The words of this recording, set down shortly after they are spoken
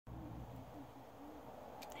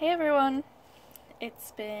Hey everyone!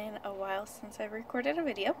 It's been a while since I've recorded a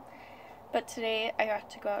video, but today I got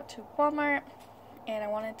to go out to Walmart and I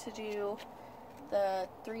wanted to do the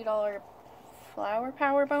 $3 flower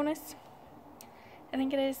power bonus, I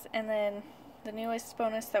think it is, and then the newest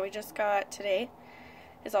bonus that we just got today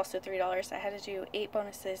is also $3. I had to do 8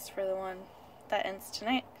 bonuses for the one that ends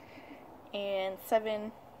tonight and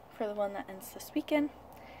 7 for the one that ends this weekend,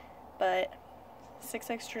 but $6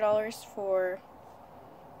 extra for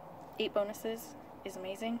 8 bonuses is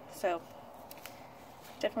amazing, so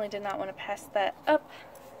definitely did not want to pass that up.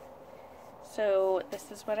 So this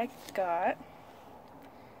is what I got,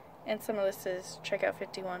 and some of this is checkout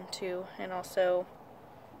 51 too, and also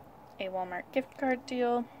a Walmart gift card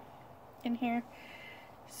deal in here.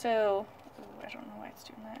 So ooh, I don't know why it's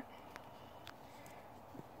doing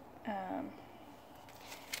that.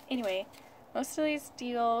 Anyway, most of these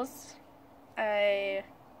deals I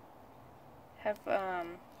have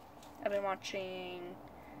I've been watching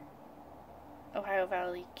Ohio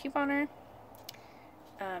Valley Couponer,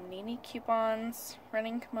 Nini Coupons,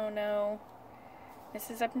 Running Kimono,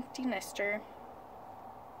 Mrs. Empty Nester,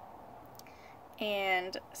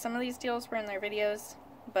 and some of these deals were in their videos,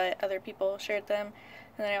 but other people shared them,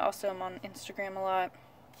 and then I also am on Instagram a lot,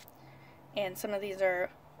 and some of these are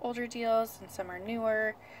older deals, and some are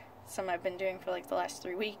newer, some I've been doing for like the last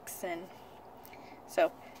 3 weeks, and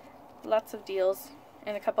so lots of deals.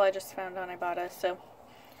 And a couple I just found on Ibotta, so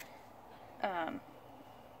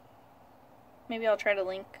maybe I'll try to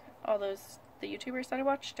link all the YouTubers that I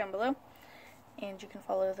watch down below, and you can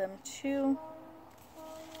follow them too.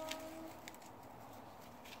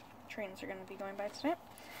 Trains are going to be going by tonight.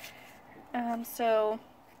 So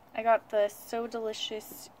I got the So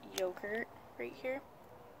Delicious yogurt right here.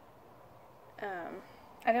 I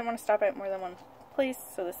didn't want to stop at more than one place,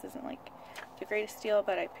 so this isn't like the greatest deal,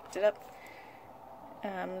 but I picked it up.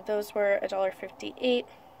 Those were $1.58.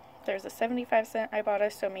 There's a 75-cent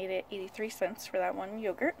Ibotta, so I made it 83 cents for that one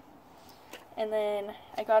yogurt. And then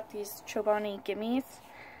I got these Chobani Gimmies.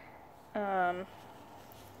 I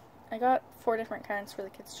got 4 different kinds for the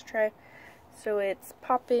kids to try. So it's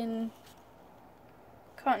Poppin',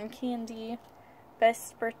 Cotton Candy,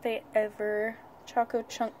 Best Birthday Ever, Choco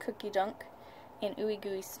Chunk Cookie Dunk, and Ooey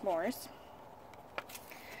Gooey S'mores.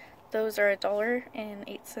 Those are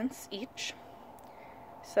 $1.08 each.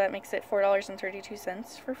 So that makes it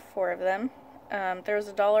 $4.32 for 4 of them. There was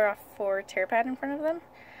 $1 off for Tear Pad in front of them,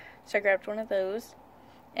 so I grabbed one of those.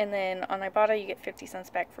 And then on Ibotta you get 50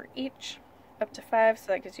 cents back for each, up to 5, so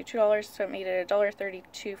that gives you $2, so it made it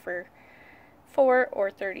 $1.32 for 4,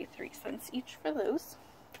 or 33 cents each for those.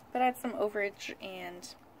 But I had some overage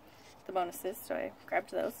and the bonuses, so I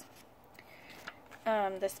grabbed those.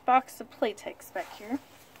 This box of Playtex back here,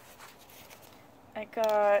 I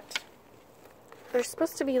got... There's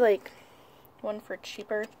supposed to be like one for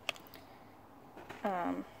cheaper.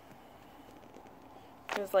 It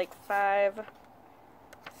was like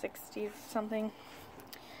 $5.60 something. I'm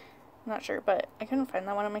not sure, but I couldn't find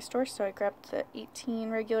that one in my store, so I grabbed the 18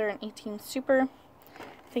 regular and 18 super.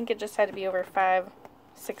 I think it just had to be over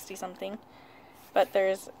 $5.60 something. But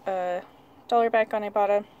there's a $1 back on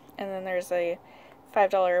Ibotta, and then there's a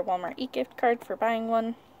 $5 Walmart e-gift card for buying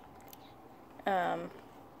one.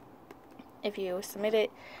 If you submit it,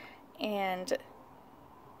 and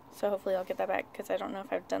so hopefully I'll get that back, because I don't know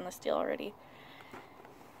if I've done this deal already.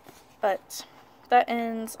 But that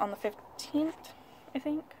ends on the 15th, I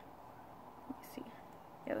think. Let me see.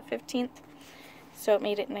 Yeah, the 15th. So it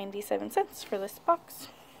made it 97 cents for this box,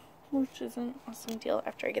 which is an awesome deal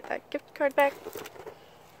after I get that gift card back.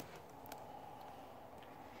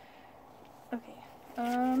 Okay.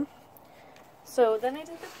 So then I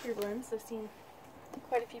did the pure blends. I've seen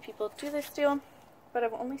quite a few people do this deal, but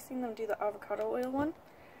I've only seen them do the avocado oil one.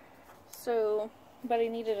 So, but I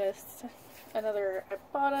needed another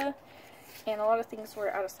Ibotta, and a lot of things were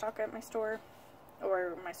out of stock at my store,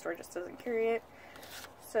 or my store just doesn't carry it.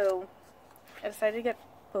 So I decided to get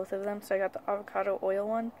both of them. So I got the avocado oil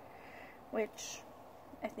one, which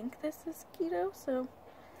I think this is keto, so I'm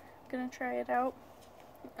gonna try it out.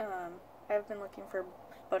 I've been looking for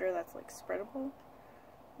butter that's like spreadable,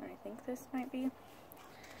 and I think this might be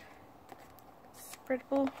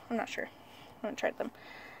spreadable. I'm not sure. I haven't tried them.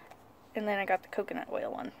 And then I got the coconut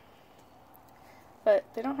oil one. But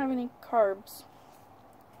they don't have any carbs,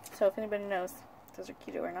 so if anybody knows if those are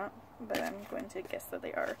keto or not, but I'm going to guess that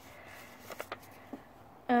they are.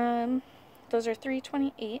 Those are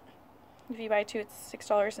 $3.28. If you buy 2, it's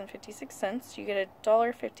 $6.56. You get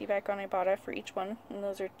 $1.50 back on Ibotta for each one, and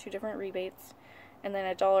those are 2 different rebates. And then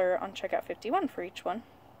 $1 on checkout 51 for each one.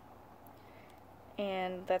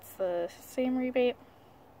 And that's the same rebate.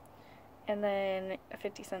 and then a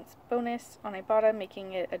 50-cent bonus on Ibotta,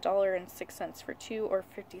 making it $1.06 for 2, or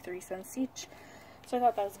 53 cents each. So I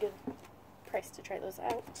thought that was a good price to try those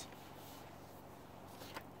out.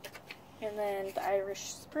 And then the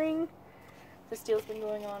Irish Spring. This deal's been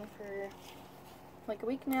going on for like a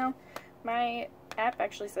week now. My app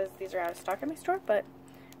actually says these are out of stock at my store, but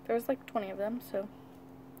there was like 20 of them, so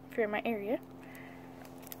if you're in my area,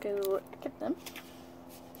 go get them.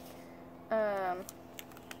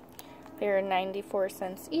 They're 94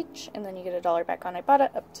 cents each, and then you get $1 back on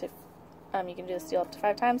Ibotta up to, you can do this deal up to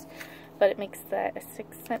 5 times, but it makes that a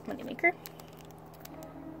 6-cent moneymaker.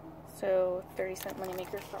 So 30-cent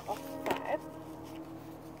moneymaker for all 5.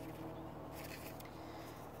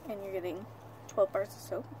 And you're getting 12 bars of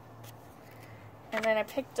soap. And then I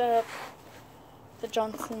picked up the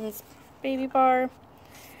Johnson's Baby Bar.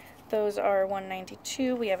 Those are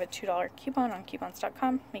 $1.92. We have a $2 coupon on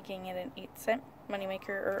coupons.com, making it an 8-cent moneymaker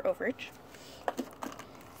or overage.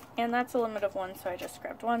 And that's a limit of 1, so I just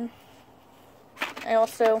grabbed 1. I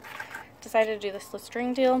also decided to do this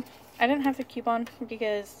Listerine deal. I didn't have the coupon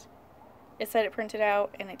because it said it printed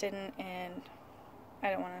out and it didn't, and I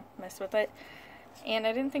don't want to mess with it. And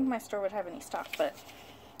I didn't think my store would have any stock, but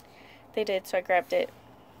they did, so I grabbed it.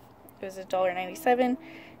 It was $1.97.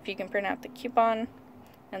 If you can print out the coupon,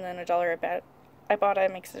 and then $1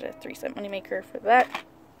 Ibotta makes it a 3-cent moneymaker for that.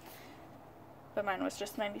 But mine was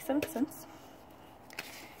just 97 cents.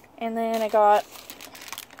 And then I got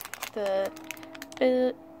the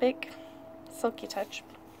Big Silky Touch.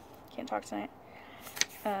 Can't talk tonight.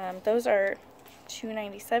 Those are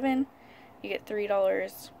 $2.97. You get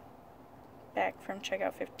 $3 back from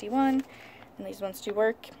checkout 51. And these ones do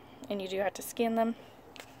work, and you do have to scan them.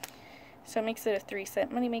 So it makes it a 3-cent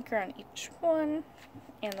moneymaker on each one,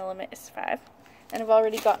 and the limit is 5. And I've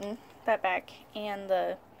already gotten that back, and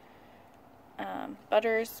the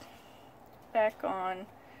butters back on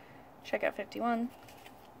checkout 51,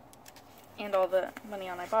 and all the money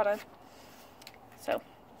on Ibotta. So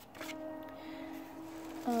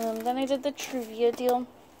then I did the Truvia deal.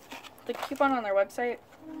 The coupon on their website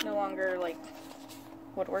no longer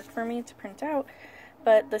would work for me to print out,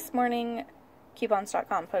 but this morning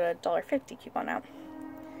coupons.com put a $1.50 coupon out.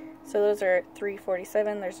 So those are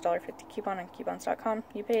 $3.47. There's a $1.50 coupon on coupons.com.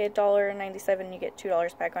 You pay $1.97, you get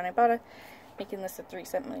 $2 back on Ibotta, making this a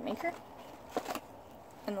 3-cent moneymaker.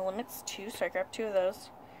 And the limit's 2, so I grabbed 2 of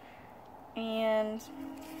those. And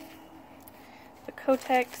the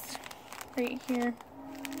Kotex right here.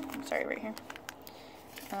 I'm sorry, right here.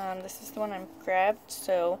 This is the one I grabbed,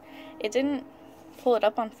 so it didn't pull it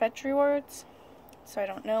up on Fetch Rewards, so I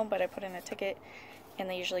don't know, but I put in a ticket, and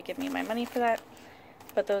they usually give me my money for that.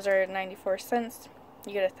 But those are 94 cents.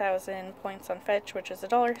 You get 1,000 points on Fetch, which is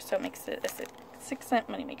 $1, so it makes it a 6-cent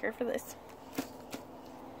moneymaker for this.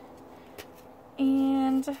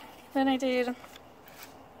 And then I did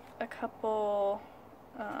a couple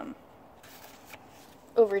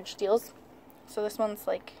overage deals. So this one's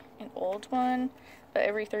like an old one, but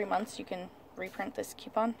every 3 months you can reprint this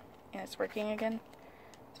coupon, and it's working again.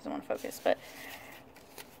 Doesn't want to focus, but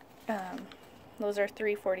those are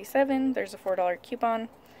 $3.47. There's a $4 coupon,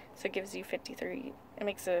 so it gives you 53. It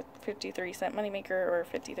makes a 53-cent moneymaker, or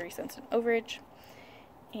 53 cents in overage.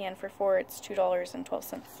 And for 4, it's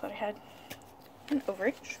 $2.12 that I had in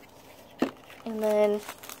overage. And then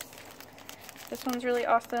this one's really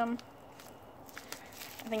awesome.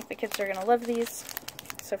 I think the kids are gonna love these.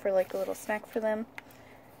 So for like a little snack for them,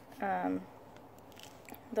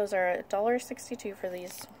 those are $1.62 for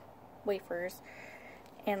these wafers.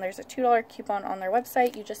 And there's a $2 coupon on their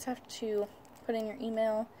website. You just have to put in your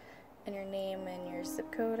email and your name and your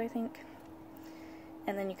zip code, I think.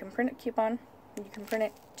 And then you can print a coupon. You can print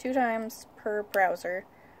it 2 times per browser.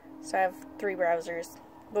 So I have 3 browsers,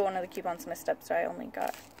 but one of the coupons messed up, so I only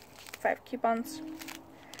got 5 coupons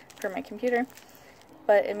for my computer.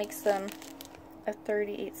 But it makes them a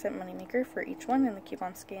 38-cent moneymaker for each one, and the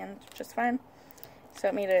coupon scanned just fine. So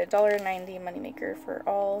it made a $1.90 moneymaker for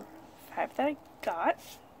all 5 that I got.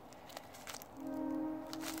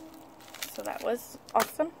 So that was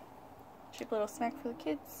awesome. Cheap little snack for the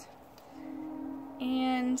kids.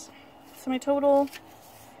 And so my total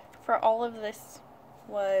for all of this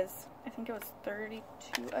was, I think it was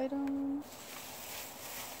 32 items.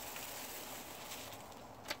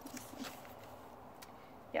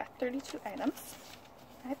 Yeah, 32 items.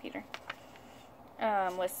 Hi, Peter.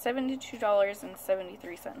 Was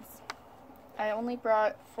 $72.73. I only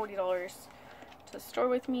brought $40 to the store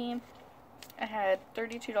with me. I had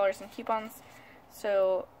 $32 in coupons,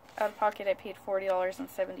 so out of pocket I paid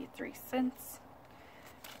 $40.73,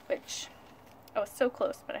 which I was so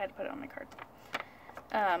close, but I had to put it on my card.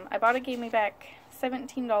 Ibotta gave me back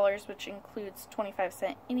 $17, which includes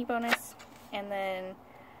 25-cent any bonus, and then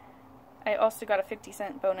I also got a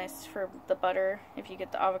 50-cent bonus for the butter. If you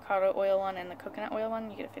get the avocado oil one and the coconut oil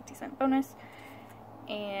one, you get a 50-cent bonus.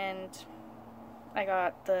 And I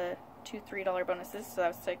got the two $3 bonuses, so that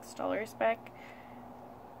was $6 back.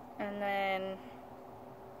 And then,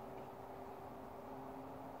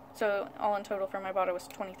 so all in total for my Ibotta was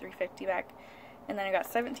 $23.50 back. And then I got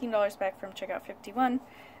 $17 back from checkout 51.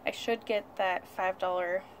 I should get that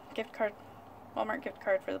 $5 gift card, Walmart gift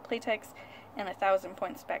card for the Playtex, and 1,000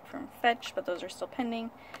 points back from Fetch, but those are still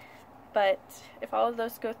pending. But if all of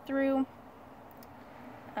those go through,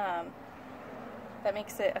 that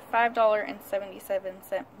makes it a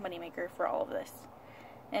 $5.77 moneymaker for all of this.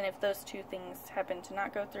 And if those two things happen to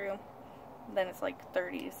not go through, then it's like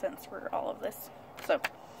 30 cents for all of this. So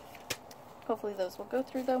hopefully those will go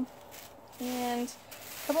through though. And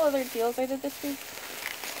a couple other deals I did this week.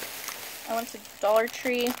 I went to Dollar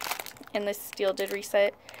Tree, and this deal did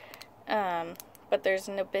reset. But there's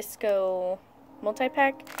a Nabisco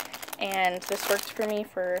multi-pack, and this worked for me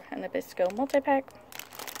for a Nabisco multi-pack.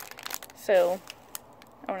 So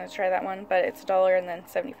I want to try that one, but it's $1 and then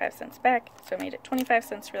 75 cents back, so I made it 25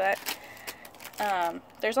 cents for that.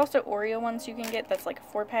 There's also Oreo ones you can get that's like a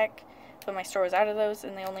 4-pack, but my store was out of those,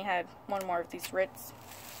 and they only had one more of these Ritz.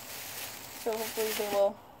 So hopefully they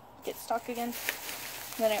will get stock again.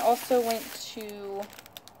 And then I also went to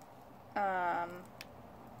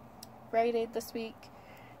Rite Aid this week,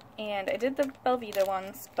 and I did the Belvita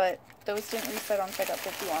ones, but those didn't reset on checkout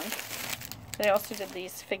 51. But I also did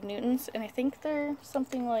these Fig Newtons, and I think they're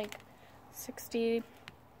something like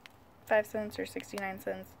 65 cents or 69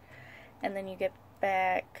 cents, and then you get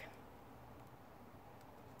back,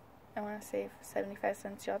 I want to say 75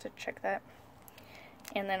 cents, you'll have to check that.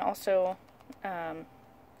 And then also,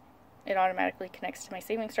 it automatically connects to my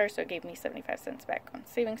Saving Star, so it gave me 75 cents back on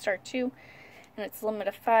Saving Star too, and it's a limit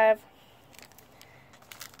of 5.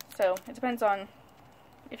 So it depends on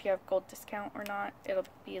if you have gold discount or not. It'll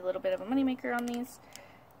be a little bit of a moneymaker on these,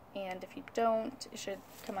 and if you don't, it should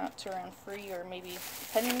come out to around free or maybe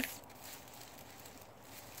pennies.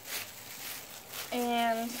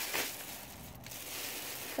 And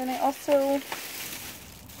then I also,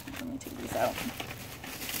 let me take these out.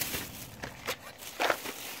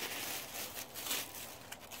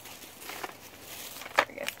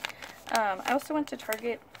 Sorry guys. I also went to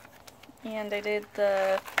Target, and I did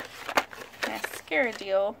the mascara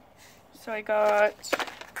deal. So I got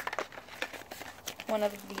one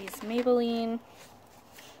of these Maybelline,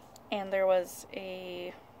 and there was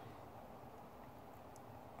a,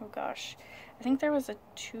 oh gosh, I think there was a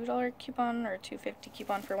 $2 coupon or $2.50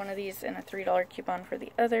 coupon for one of these and a $3 coupon for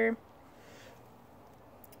the other.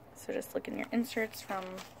 So just look in your inserts from,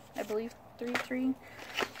 I believe, 3.3.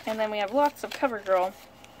 And then we have lots of CoverGirl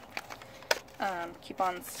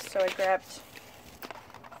coupons, so I grabbed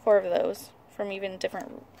 4 of those from even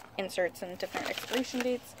different inserts and different expiration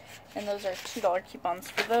dates, and those are $2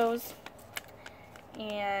 coupons for those.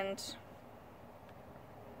 And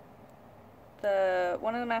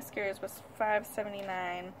one of the mascaras was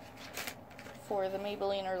 $5.79 for the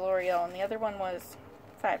Maybelline or L'Oreal, and the other one was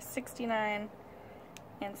 $5.69.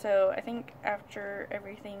 And so I think after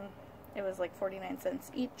everything, it was like 49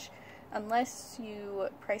 cents each, unless you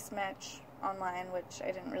price match online, which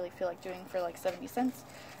I didn't really feel like doing for like 70 cents.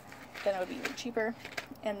 Then it would be even cheaper.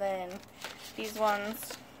 And then these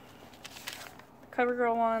ones, the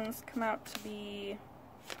CoverGirl ones, come out to be,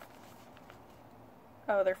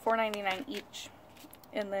 oh, they're $4.99 each.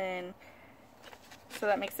 And then, so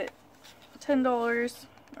that makes it $10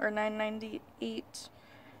 or $9.98.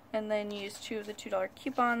 And then you use 2 of the $2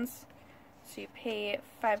 coupons. So you pay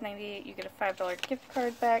 $5.98, you get a $5 gift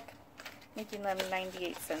card back, making them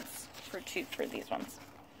 98 cents for 2 for these ones.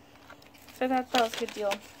 So that was a good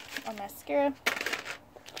deal on mascara.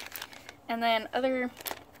 And then other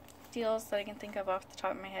deals that I can think of off the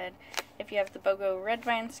top of my head, if you have the BOGO Red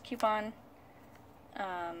Vines coupon,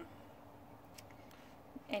 and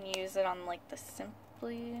you use it on like the Simple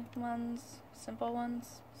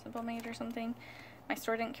Made or something. My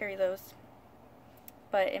store didn't carry those,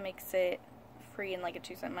 but it makes it free and like a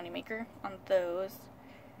 2-cent moneymaker on those.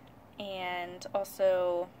 And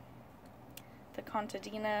also the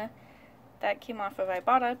Contadina, that came off of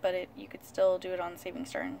Ibotta, but you could still do it on Saving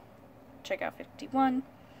Star and checkout 51,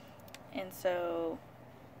 and so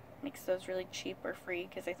makes those really cheap or free,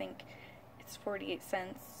 because I think it's 48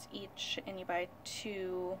 cents each, and you buy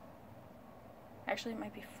 2, actually it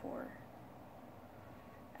might be 4,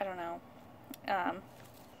 I don't know. I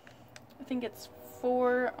think it's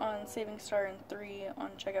 4 on Saving Star and 3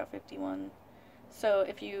 on checkout 51, So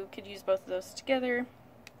if you could use both of those together,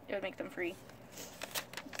 it would make them free.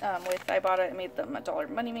 With Ibotta, it made them a $1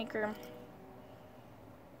 moneymaker.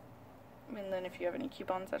 And then if you have any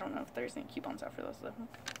coupons, I don't know if there's any coupons out for those though.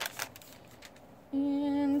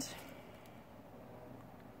 And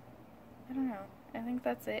I don't know. I think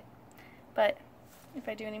that's it. But if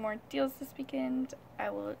I do any more deals this weekend, I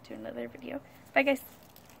will do another video. Bye guys!